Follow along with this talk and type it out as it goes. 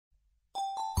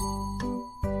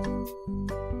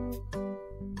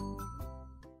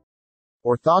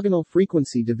Orthogonal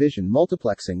frequency division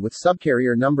multiplexing with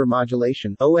subcarrier number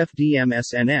modulation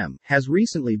 (OFDM-SNM) has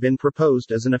recently been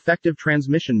proposed as an effective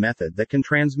transmission method that can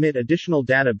transmit additional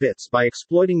data bits by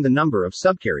exploiting the number of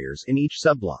subcarriers in each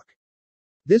subblock.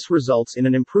 This results in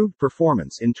an improved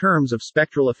performance in terms of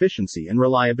spectral efficiency and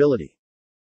reliability.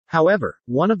 However,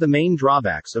 one of the main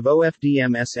drawbacks of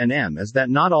OFDM-SNM is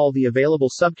that not all the available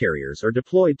subcarriers are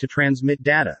deployed to transmit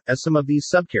data, as some of these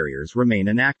subcarriers remain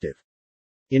inactive.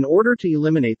 In order to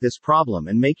eliminate this problem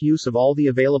and make use of all the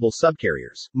available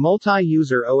subcarriers,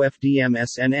 multi-user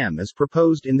OFDM-SNM is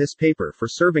proposed in this paper for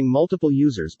serving multiple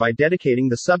users by dedicating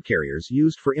the subcarriers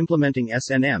used for implementing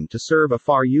SNM to serve a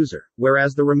far user,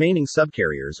 whereas the remaining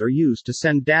subcarriers are used to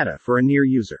send data for a near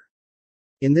user.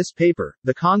 In this paper,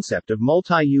 the concept of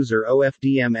multi-user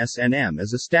OFDM-SNM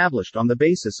is established on the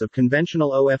basis of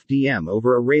conventional OFDM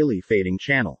over a Rayleigh fading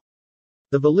channel.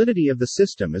 The validity of the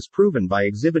system is proven by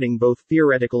exhibiting both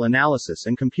theoretical analysis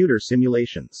and computer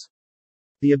simulations.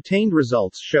 The obtained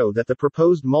results show that the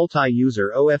proposed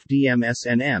multi-user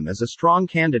OFDM-SNM is a strong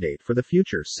candidate for the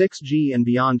future 6G and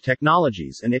beyond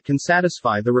technologies, and it can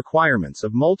satisfy the requirements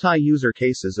of multi-user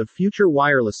cases of future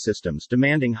wireless systems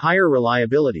demanding higher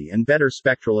reliability and better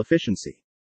spectral efficiency.